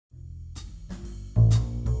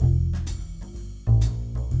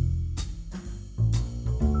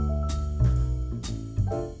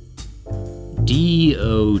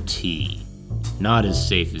DOT. Not as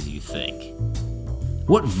safe as you think.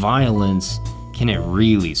 What violence can it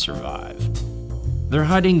really survive? They're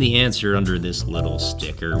hiding the answer under this little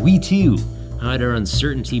sticker. We too hide our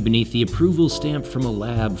uncertainty beneath the approval stamp from a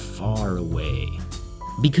lab far away.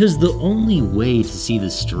 Because the only way to see the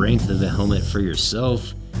strength of a helmet for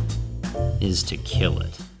yourself is to kill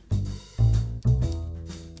it.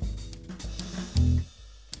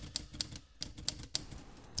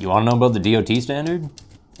 You want to know about the DOT standard?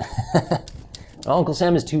 Well, Uncle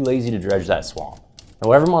Sam is too lazy to dredge that swamp.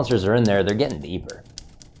 However monsters are in there, they're getting deeper.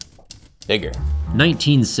 Bigger.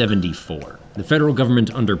 1974. The federal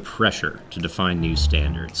government under pressure to define new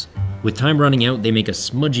standards. With time running out, they make a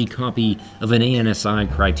smudgy copy of an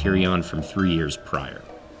ANSI criterion from 3 years prior.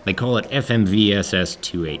 They call it FMVSS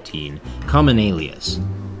 218, common alias,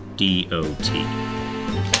 DOT.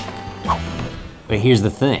 But here's the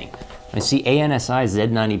thing. I see ANSI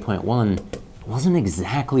Z90.1 wasn't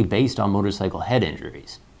exactly based on motorcycle head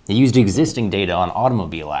injuries. It used existing data on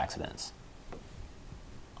automobile accidents.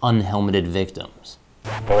 Unhelmeted victims.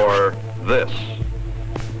 Or this.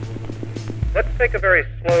 Let's take a very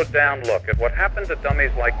slowed down look at what happened to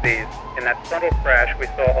dummies like these in that frontal crash we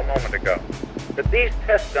saw a moment ago. But these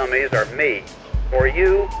test dummies are me, or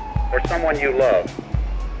you, or someone you love.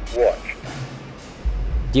 Watch.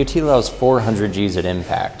 DOT allows 400 Gs at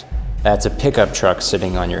impact. That's a pickup truck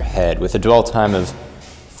sitting on your head with a dwell time of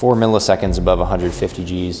 4 milliseconds above 150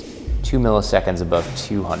 Gs, 2 milliseconds above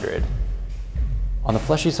 200. On the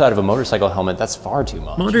fleshy side of a motorcycle helmet, that's far too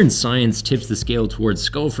much. Modern science tips the scale towards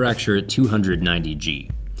skull fracture at 290 G.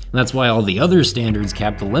 That's why all the other standards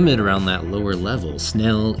cap the limit around that lower level.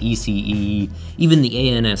 Snell, ECE, even the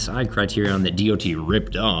ANSI criterion that DOT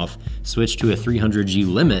ripped off switched to a 300 G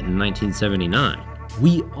limit in 1979.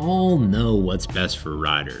 We all know what's best for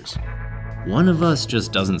riders. One of us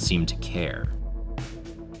just doesn't seem to care.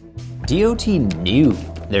 DOT knew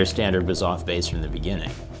their standard was off base from the beginning.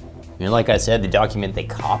 I mean, like I said, the document they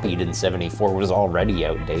copied in '74 was already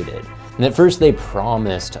outdated. And at first they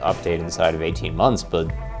promised to update inside of 18 months, but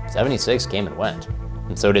 76 came and went.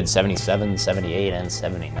 And so did 77, 78, and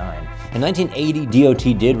 79. In 1980,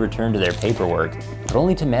 DOT did return to their paperwork, but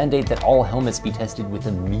only to mandate that all helmets be tested with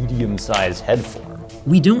a medium-sized head form.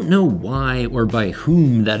 We don't know why or by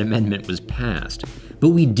whom that amendment was passed, but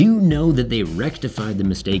we do know that they rectified the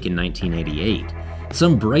mistake in 1988.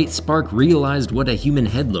 Some bright spark realized what a human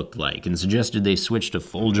head looked like and suggested they switch to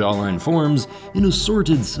full jawline forms in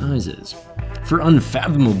assorted sizes. For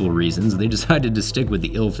unfathomable reasons, they decided to stick with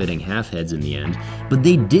the ill-fitting half-heads in the end, but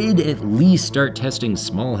they did at least start testing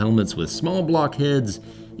small helmets with small block heads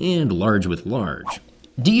and large with large.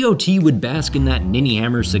 DOT would bask in that ninny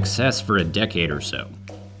hammer success for a decade or so.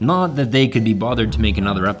 Not that they could be bothered to make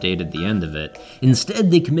another update at the end of it.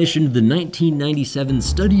 Instead, they commissioned the 1997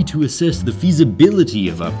 study to assess the feasibility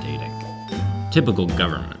of updating. Typical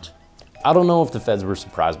government. I don't know if the feds were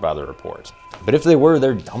surprised by the report, but if they were,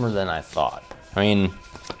 they're dumber than I thought. I mean,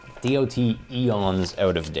 DOT eons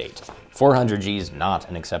out of date. 400 G is not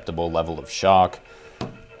an acceptable level of shock.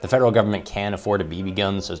 The federal government can afford a BB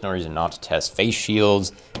gun, so there's no reason not to test face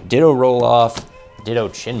shields, ditto roll-off, ditto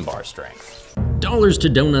chin bar strength. Dollars to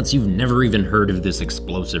donuts, you've never even heard of this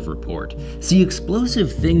explosive report. See,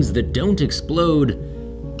 explosive things that don't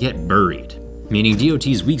explode get buried, meaning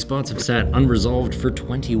DOT's weak spots have sat unresolved for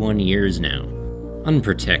 21 years now,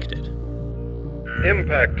 unprotected.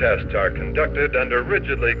 Impact tests are conducted under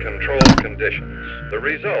rigidly controlled conditions. The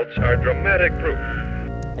results are dramatic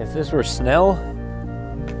proof. If this were Snell,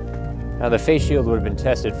 now the face shield would have been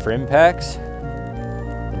tested for impacts,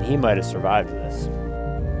 and he might have survived this.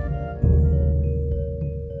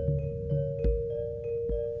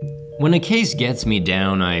 When a case gets me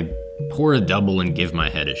down, I pour a double and give my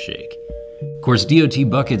head a shake. Of course, DOT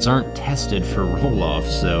buckets aren't tested for roll-off,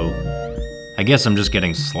 so I guess I'm just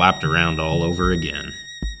getting slapped around all over again.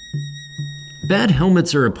 Bad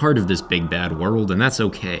helmets are a part of this big bad world, and that's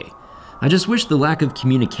okay. I just wish the lack of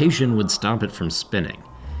communication would stop it from spinning.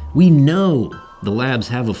 We know the labs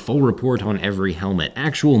have a full report on every helmet,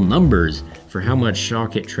 actual numbers for how much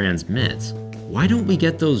shock it transmits. Why don't we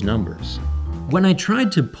get those numbers? When I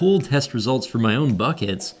tried to pull test results for my own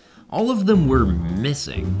buckets, all of them were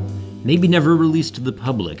missing. Maybe never released to the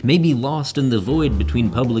public, maybe lost in the void between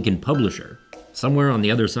public and publisher, somewhere on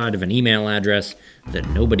the other side of an email address that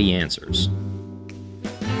nobody answers.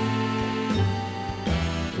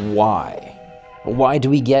 Why? Why do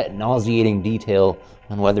we get nauseating detail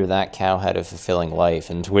on whether that cow had a fulfilling life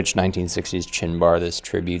and to which 1960s chin bar this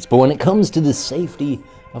tributes? But when it comes to the safety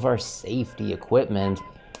of our safety equipment,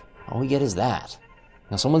 all we get is that.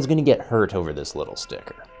 Now someone's gonna get hurt over this little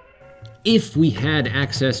sticker. If we had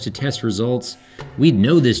access to test results, we'd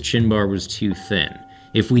know this chin bar was too thin.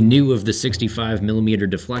 If we knew of the 65mm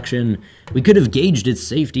deflection, we could have gauged its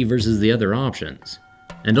safety versus the other options.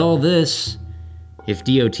 And all this, if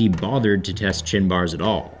DOT bothered to test chin bars at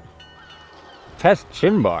all. Test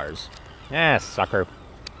chin bars? Sucker.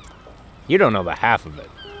 You don't know the half of it.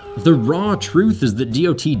 The raw truth is that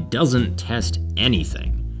DOT doesn't test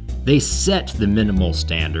anything. They set the minimal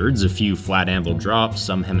standards, a few flat anvil drops,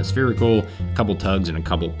 some hemispherical, a couple tugs, and a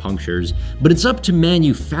couple punctures, but it's up to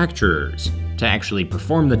manufacturers to actually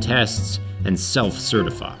perform the tests and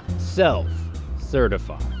self-certify.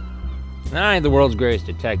 Self-certify. I ain't the world's greatest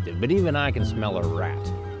detective, but even I can smell a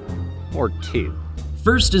rat. Or two.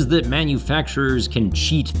 First is that manufacturers can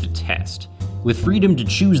cheat the test. With freedom to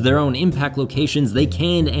choose their own impact locations, they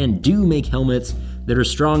can and do make helmets that are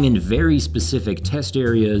strong in very specific test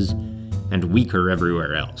areas and weaker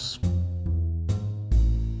everywhere else.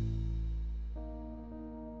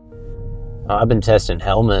 I've been testing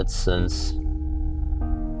helmets since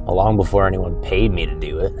long before anyone paid me to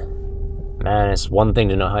do it. Man, it's one thing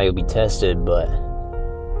to know how you'll be tested, but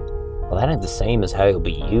well, that ain't the same as how you'll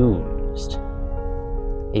be used.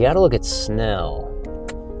 You gotta look at Snell.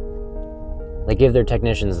 They give their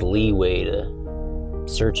technicians leeway to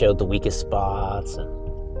search out the weakest spots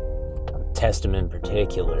and test them in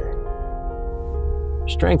particular.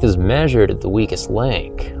 Strength is measured at the weakest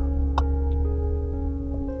link.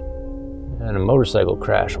 And a motorcycle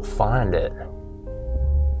crash will find it.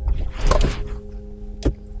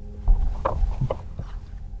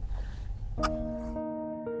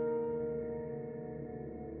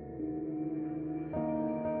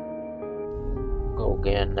 Go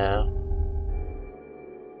again now.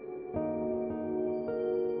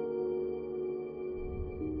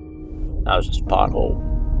 That was just a pothole.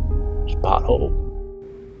 Just a pothole.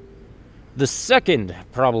 The second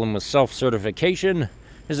problem with self-certification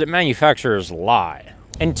is that manufacturers lie.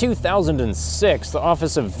 In 2006, the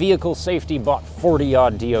Office of Vehicle Safety bought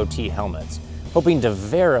 40-odd DOT helmets, hoping to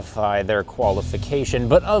verify their qualification,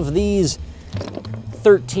 but of these,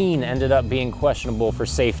 13 ended up being questionable for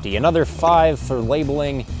safety, another 5 for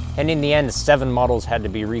labeling, and in the end, 7 models had to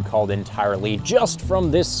be recalled entirely. Just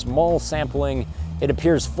from this small sampling, it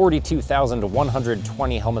appears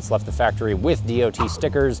 42,120 helmets left the factory with DOT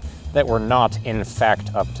stickers that were not, in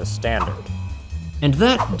fact, up to standard. And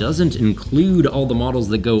that doesn't include all the models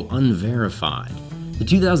that go unverified. The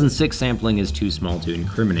 2006 sampling is too small to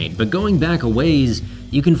incriminate, but going back a ways,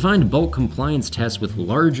 you can find bulk compliance tests with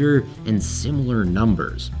larger and similar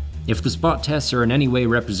numbers. If the spot tests are in any way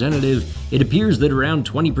representative, it appears that around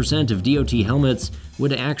 20% of DOT helmets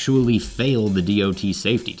would actually fail the DOT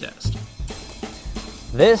safety test.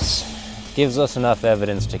 This gives us enough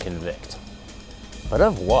evidence to convict. But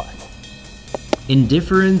of what?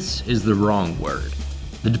 Indifference is the wrong word.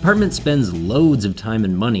 The department spends loads of time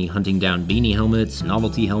and money hunting down beanie helmets,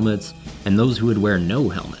 novelty helmets, and those who would wear no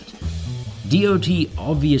helmet. DOT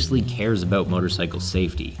obviously cares about motorcycle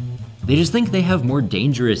safety. They just think they have more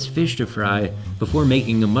dangerous fish to fry before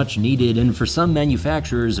making a much needed, and for some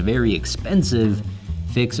manufacturers, very expensive,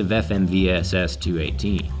 fix of FMVSS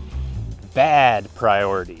 218. Bad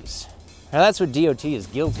priorities. Now that's what DOT is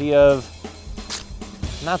guilty of,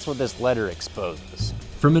 and that's what this letter exposes.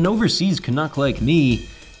 From an overseas Canuck like me,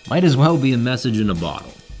 might as well be a message in a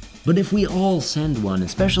bottle. But if we all send one,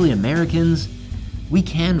 especially Americans, we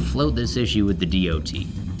can float this issue with the DOT.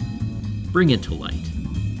 Bring it to light.